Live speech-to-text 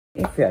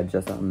If you are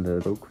just on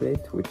the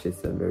PROCREATE, which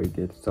is a very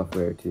good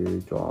software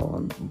to draw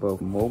on both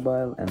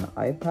mobile and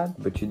iPad,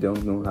 but you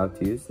don't know how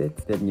to use it,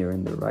 then you're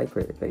in the right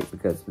place,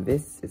 because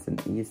this is an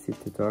easy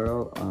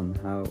tutorial on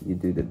how you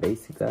do the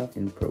basic stuff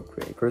in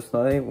PROCREATE.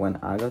 Personally, when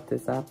I got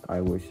this app,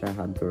 I wish I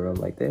had a tutorial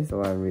like this,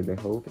 so I really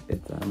hope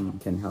it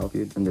can help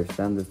you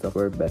understand the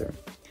software better.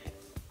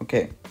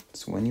 Okay,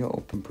 so when you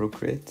open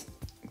PROCREATE,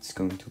 it's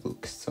going to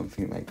look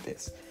something like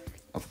this.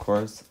 Of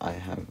course, I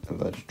have a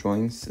lot of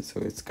drawings, so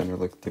it's gonna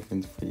look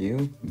different for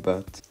you,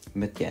 but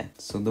yeah.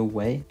 So the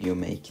way you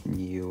make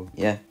you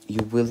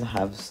will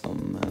have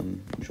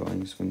some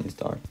drawings when you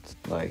start,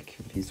 like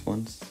these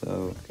ones.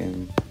 So you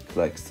can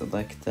like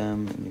select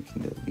them, and you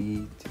can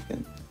delete, you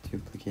can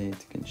duplicate,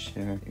 you can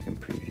share, you can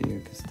preview, you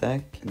can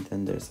stack, and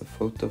then there's a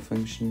photo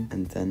function,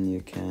 and then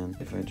you can,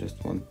 if I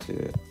just want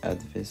to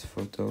add this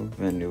photo,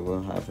 then you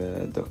will have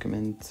a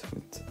document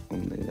with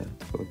only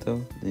that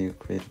photo. Then you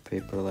create a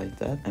paper like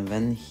that, and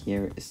then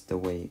here is the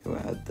way you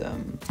add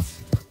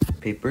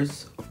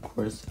papers. Of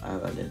course,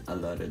 I've added a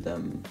lot of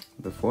them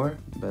before,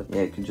 but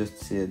yeah, you can just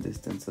see a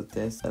distance of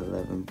this,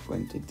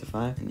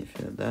 11.85, and if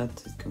you add that,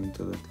 it's going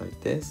to look like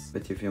this.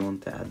 But if you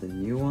want to add a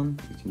new one,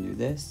 you can do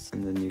this,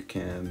 and then you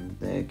can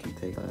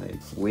take like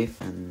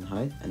width and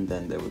height, and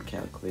then they will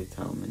calculate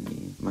how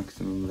many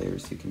maximum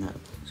layers you can have.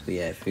 So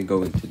yeah, if we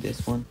go into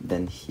this one,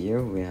 then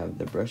here we have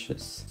the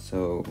brushes.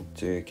 So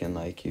you can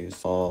like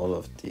use all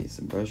of these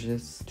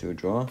brushes to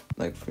draw,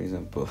 like for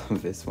example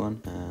this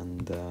one,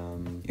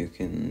 and you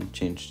can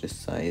change the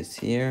size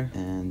here,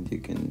 and you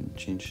can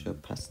change the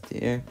opacity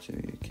here, so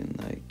you can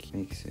like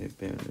make it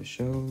barely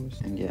shows.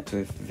 And yeah, so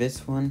if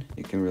this one,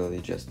 you can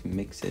really just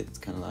mix it. It's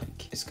kind of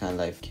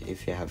like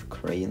if you have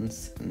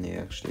crayons and you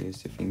actually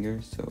use your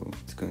fingers, so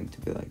it's going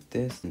to be like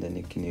this. And then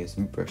you can use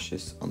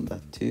brushes on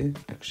that too,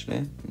 actually,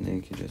 and then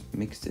you can just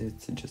mix it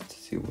just to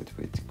see with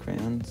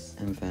crayons.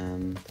 And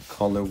then the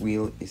color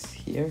wheel is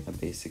here, a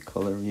basic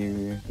color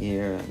wheel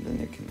here, and then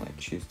you can like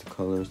choose the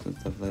colors and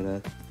stuff like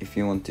that. If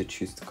you want to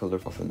choose the color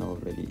of an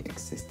already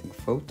existing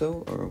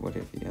photo or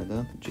whatever you have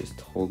done,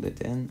 just hold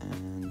it in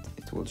and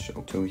it will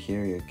show. So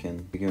here you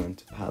go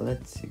into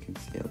palettes, you can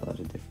see a lot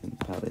of different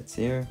palettes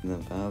here. The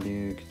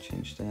value, you can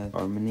change that.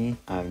 Harmony,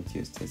 I haven't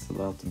used this a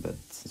lot, but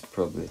it's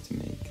probably to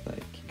make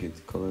like good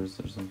colors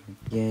or something.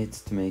 Yeah,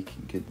 it's to make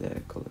good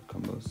color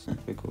combos.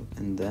 Pretty cool.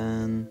 And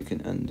then you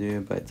can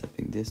undo by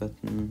tapping this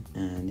button,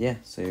 and yeah,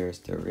 so here's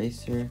the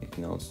eraser. You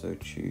can also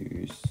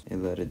choose a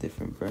lot of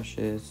different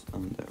brushes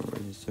on the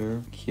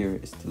eraser. Here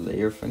is the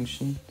layer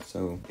function,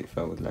 so if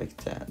I would like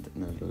to add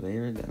another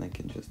layer, then I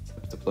can just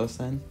tap the plus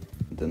sign.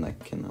 Then I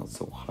can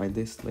also hide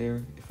this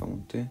layer if I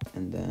want to.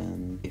 And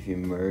then if you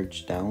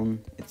merge down,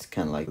 it's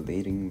kind of like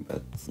deleting,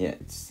 but yeah,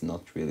 it's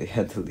not really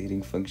a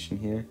deleting function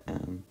here.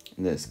 And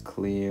there's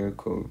clear,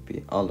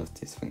 copy, all of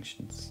these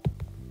functions.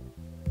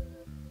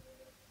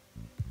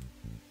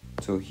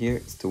 So here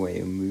is the way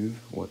you move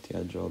what you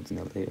had drawn in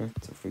a layer.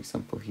 So for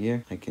example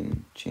here, I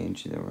can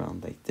change it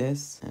around like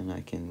this, and I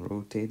can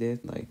rotate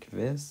it like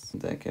this,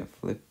 and I can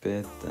flip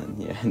it,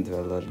 and yeah, do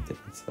a lot of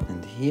different stuff.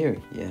 And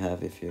here you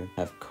have, if you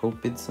have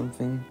copied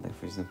something, like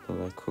for example,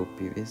 like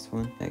copy this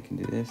one, I can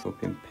do this,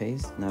 copy and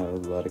paste. Now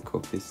a lot of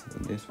copies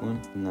in this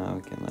one. Now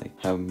I can like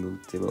have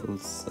multiple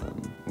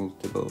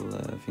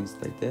things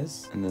like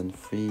this, and then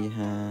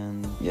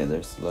freehand. Yeah,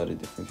 there's a lot of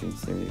different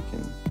things there.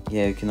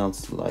 You can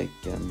also like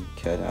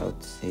cut out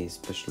a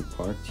special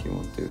part you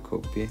want to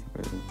copy,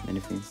 or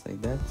many things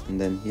like that. And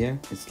then here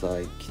it's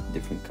like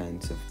different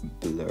kinds of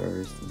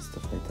blurs and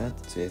stuff like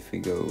that. So if we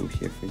go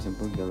here, for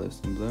example, gallows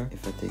and blur,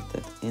 if I take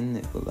that in,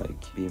 it will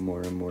like be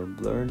more and more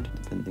blurred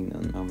depending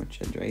on how much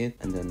I drag it.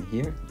 And then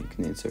here you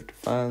can insert a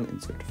file,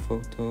 insert a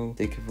photo,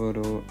 take a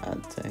photo,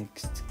 add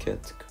text,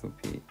 cut,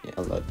 copy, yeah,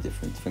 a lot of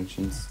different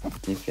functions. And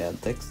if you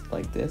add text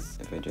like this,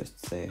 if I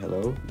just say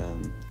hello,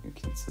 then you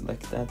can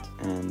select that,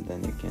 and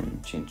then you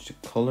can change the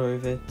color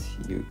of it.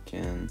 You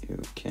can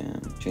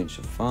change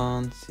the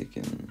fonts, you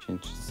can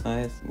change the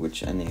size,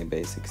 which any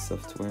basic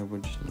software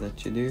would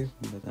let you do.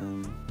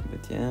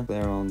 But yeah, play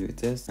around with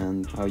this.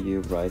 And how we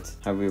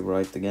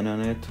write again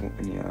on it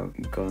when you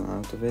have gone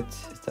out of it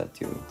is that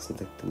you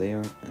select the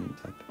layer and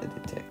type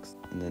edit text,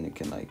 and then you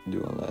can like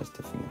do all that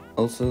stuff here.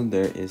 Also,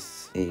 there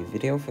is a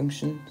video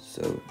function,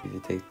 so if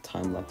you take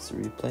time-lapse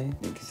replay,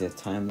 you can see a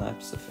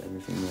time-lapse of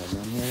everything you have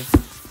done here.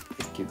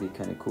 It could be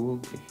kind of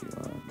cool if you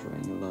are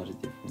drawing a lot of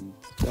different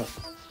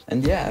stuff.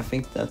 And yeah, I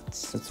think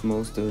that's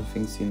most of the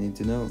things you need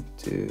to know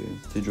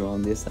to draw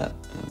on this app.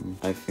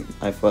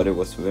 I thought it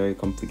was very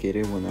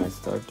complicated when I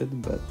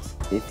started, but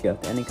if you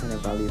got any kind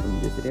of value from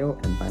this video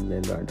and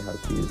finally learned how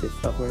to use this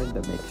software,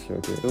 then make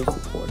sure to show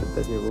support.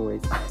 But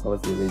always, I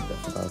was really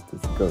just about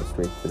to go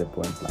straight to the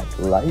point, like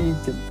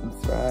and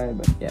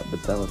subscribe. Yeah,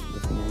 but that was the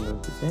thing I'm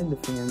going to say. The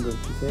thing I'm going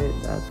to say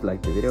is that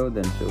like the video,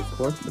 then show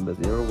support. The best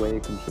way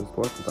you can show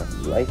support is by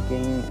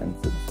liking and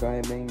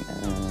subscribing,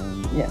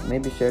 and yeah,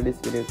 maybe share this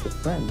video to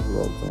friends who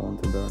also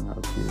want to learn how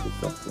to use this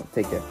software.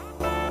 Take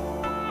care.